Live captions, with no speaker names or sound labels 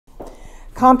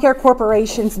CommCare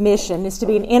Corporation's mission is to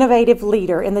be an innovative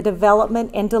leader in the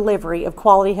development and delivery of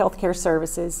quality healthcare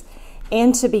services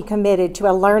and to be committed to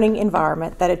a learning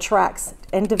environment that attracts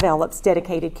and develops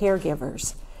dedicated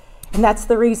caregivers. And that's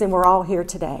the reason we're all here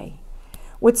today.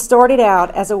 What started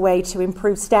out as a way to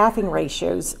improve staffing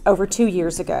ratios over 2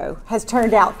 years ago has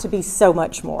turned out to be so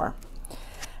much more.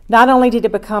 Not only did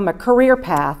it become a career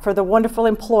path for the wonderful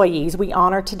employees we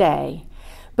honor today,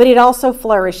 but it also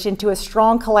flourished into a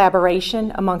strong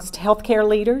collaboration amongst healthcare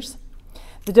leaders,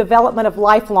 the development of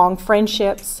lifelong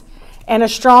friendships, and a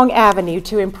strong avenue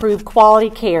to improve quality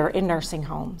care in nursing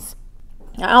homes.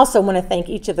 I also want to thank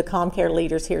each of the CommCare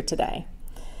leaders here today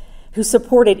who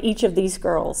supported each of these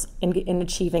girls in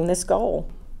achieving this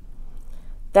goal.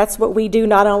 That's what we do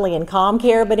not only in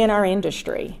CommCare, but in our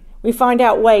industry. We find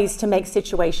out ways to make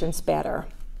situations better,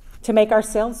 to make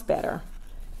ourselves better,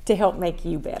 to help make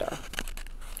you better.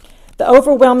 The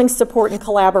overwhelming support and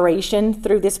collaboration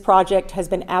through this project has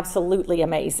been absolutely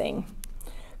amazing.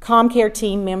 CommCare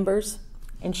team members,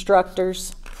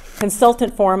 instructors,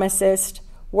 consultant pharmacists,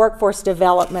 workforce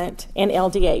development, and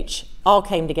LDH all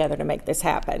came together to make this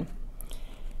happen.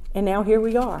 And now here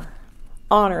we are,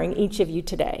 honoring each of you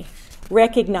today,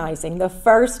 recognizing the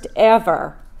first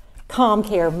ever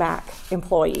CommCare MAC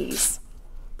employees.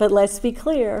 But let's be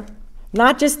clear,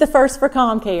 not just the first for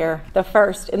CommCare, the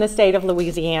first in the state of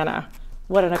Louisiana.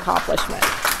 What an accomplishment.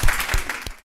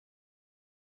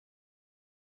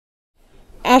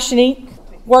 Ashanique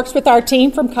works with our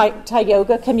team from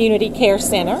Tioga Community Care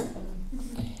Center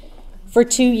for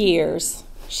 2 years.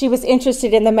 She was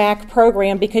interested in the MAC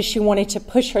program because she wanted to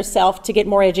push herself to get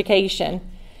more education.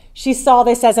 She saw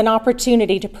this as an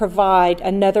opportunity to provide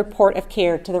another port of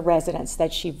care to the residents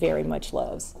that she very much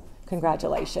loves.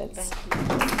 Congratulations.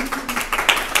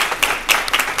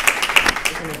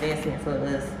 It's an advancement for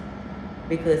us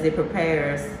because it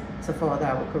prepares to further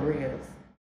our careers.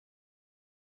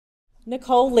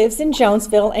 Nicole lives in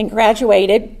Jonesville and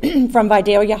graduated from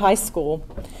Vidalia High School.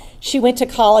 She went to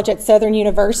college at Southern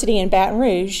University in Baton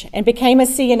Rouge and became a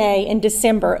CNA in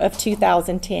December of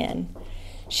 2010.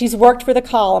 She's worked for the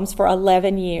columns for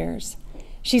 11 years.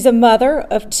 She's a mother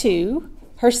of 2.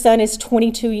 Her son is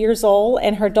 22 years old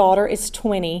and her daughter is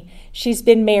 20. She's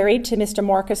been married to Mr.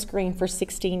 Marcus Green for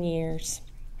 16 years.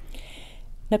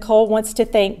 Nicole wants to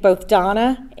thank both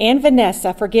Donna and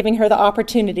Vanessa for giving her the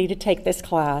opportunity to take this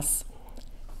class.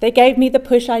 They gave me the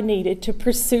push I needed to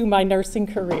pursue my nursing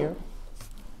career.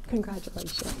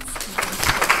 Congratulations.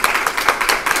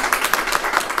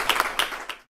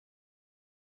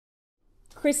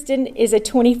 Kristen is a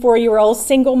 24-year-old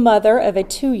single mother of a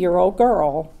 2-year-old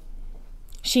girl.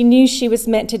 She knew she was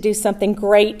meant to do something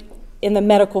great in the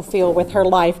medical field with her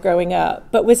life growing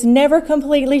up, but was never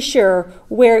completely sure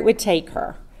where it would take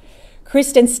her.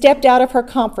 Kristen stepped out of her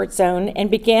comfort zone and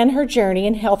began her journey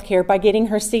in healthcare by getting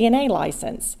her CNA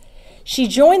license. She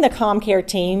joined the CommCare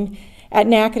team at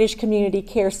Natchitoches Community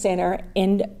Care Center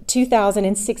in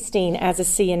 2016 as a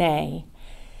CNA.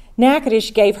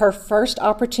 Natchitoches gave her first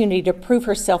opportunity to prove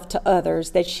herself to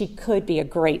others that she could be a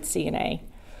great CNA.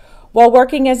 While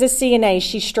working as a CNA,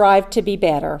 she strived to be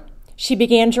better. She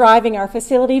began driving our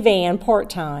facility van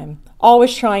part-time,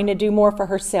 always trying to do more for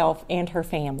herself and her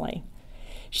family.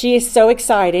 She is so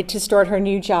excited to start her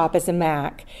new job as a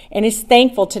MAC and is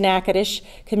thankful to Natchitoches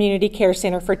Community Care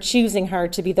Center for choosing her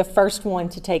to be the first one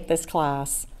to take this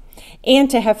class and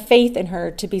to have faith in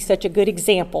her to be such a good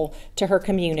example to her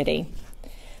community.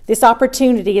 This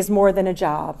opportunity is more than a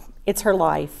job, it's her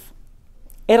life.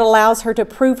 It allows her to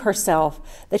prove herself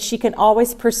that she can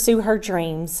always pursue her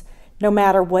dreams no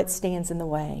matter what stands in the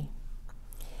way.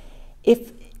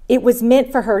 If it was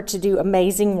meant for her to do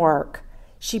amazing work,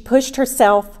 she pushed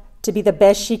herself to be the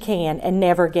best she can and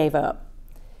never gave up.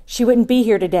 She wouldn't be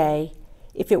here today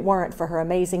if it weren't for her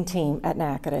amazing team at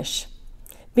Natchitoches.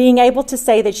 Being able to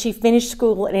say that she finished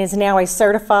school and is now a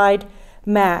certified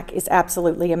MAC is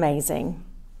absolutely amazing.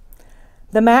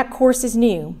 The MAC course is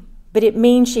new, but it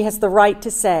means she has the right to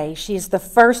say she is the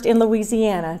first in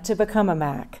Louisiana to become a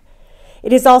MAC.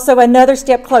 It is also another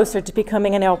step closer to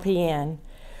becoming an LPN,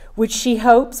 which she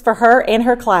hopes for her and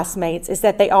her classmates is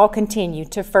that they all continue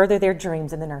to further their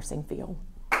dreams in the nursing field.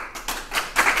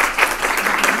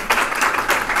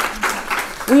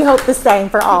 We hope the same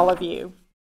for all of you.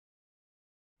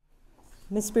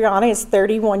 Ms. Brianna is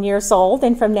 31 years old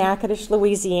and from Natchitoches,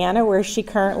 Louisiana, where she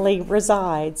currently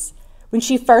resides. When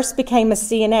she first became a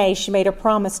CNA, she made a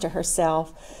promise to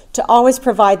herself to always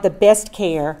provide the best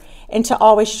care and to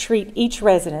always treat each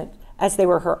resident as they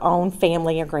were her own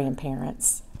family or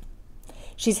grandparents.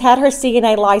 She's had her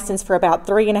CNA license for about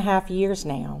 3.5 years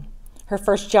now. Her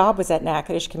first job was at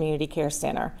Natchitoches Community Care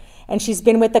Center, and she's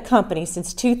been with the company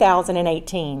since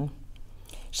 2018.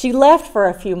 She left for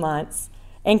a few months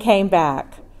and came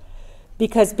back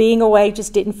because being away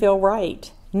just didn't feel right.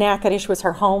 Natchitoches was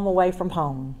her home away from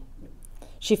home.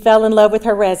 She fell in love with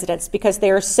her residents because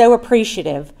they are so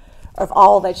appreciative of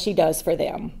all that she does for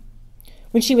them.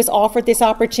 When she was offered this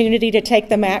opportunity to take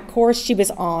the MAC course, she was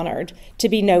honored to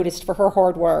be noticed for her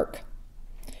hard work.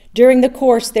 During the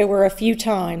course, there were a few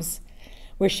times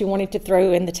where she wanted to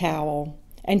throw in the towel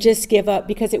and just give up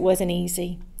because it wasn't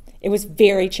easy. It was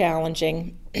very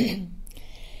challenging.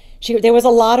 There was a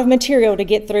lot of material to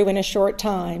get through in a short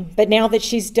time, but now that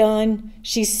she's done,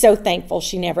 she's so thankful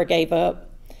she never gave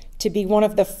up. To be one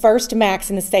of the first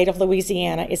MACs in the state of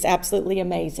Louisiana is absolutely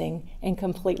amazing and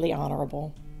completely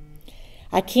honorable.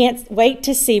 I can't wait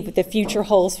to see what the future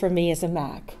holds for me as a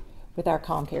MAC with our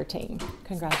CommCare team.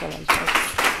 Congratulations.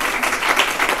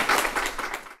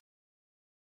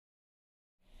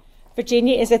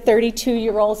 Virginia is a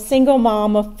 32-year-old single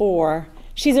mom of 4.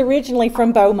 She's originally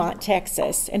from Beaumont,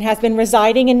 Texas, and has been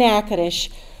residing in Natchitoches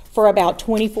for about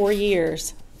 24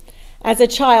 years. As a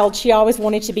child, she always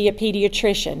wanted to be a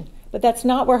pediatrician, but that's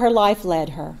not where her life led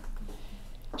her.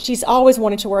 She's always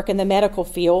wanted to work in the medical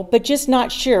field, but just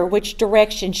not sure which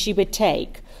direction she would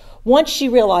take once she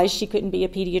realized she couldn't be a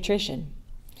pediatrician.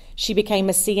 She became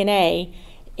a CNA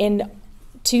in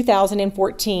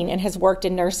 2014 and has worked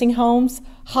in nursing homes,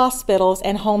 hospitals,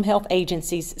 and home health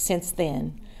agencies since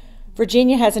then.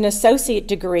 Virginia has an associate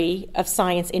degree of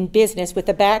science in business with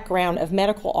a background of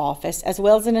medical office, as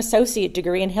well as an associate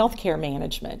degree in healthcare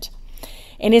management,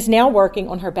 and is now working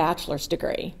on her bachelor's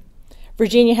degree.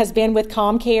 Virginia has been with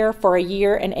CommCare for a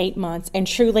year and 8 months and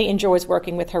truly enjoys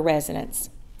working with her residents.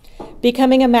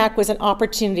 Becoming a MAC was an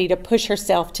opportunity to push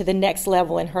herself to the next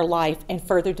level in her life and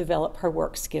further develop her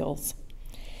work skills.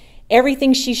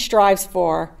 Everything she strives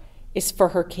for is for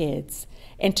her kids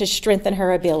and to strengthen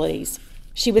her abilities.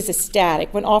 She was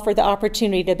ecstatic when offered the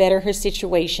opportunity to better her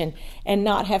situation and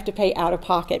not have to pay out of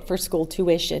pocket for school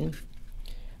tuition.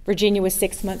 Virginia was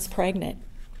 6 months pregnant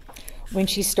when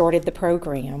she started the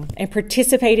program and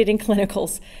participated in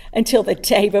clinicals until the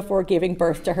day before giving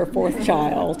birth to her 4th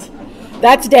child.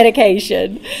 That's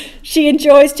dedication. She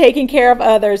enjoys taking care of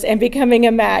others and becoming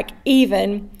a MAC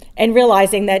and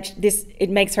realizing that it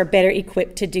makes her better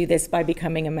equipped to do this by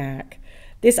becoming a MAC.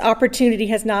 This opportunity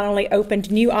has not only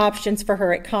opened new options for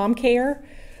her at CommCare,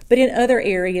 but in other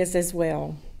areas as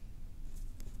well.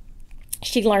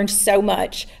 She learned so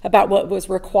much about what was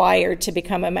required to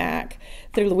become a MAC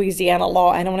through Louisiana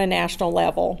law and on a national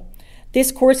level.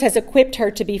 This course has equipped her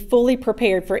to be fully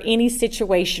prepared for any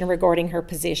situation regarding her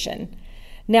position.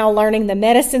 Now, learning the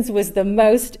medicines was the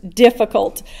most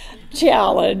difficult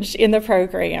challenge in the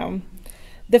program.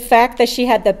 The fact that she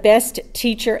had the best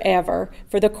teacher ever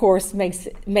for the course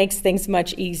makes things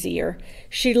much easier.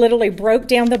 She literally broke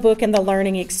down the book and the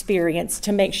learning experience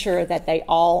to make sure that they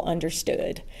all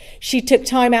understood. She took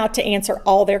time out to answer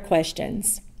all their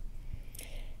questions.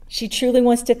 She truly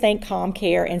wants to thank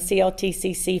CommCare and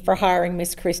CLTCC for hiring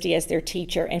Miss Christie as their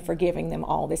teacher and for giving them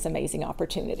all this amazing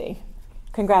opportunity.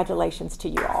 Congratulations to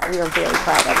you all. We are very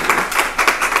proud of you.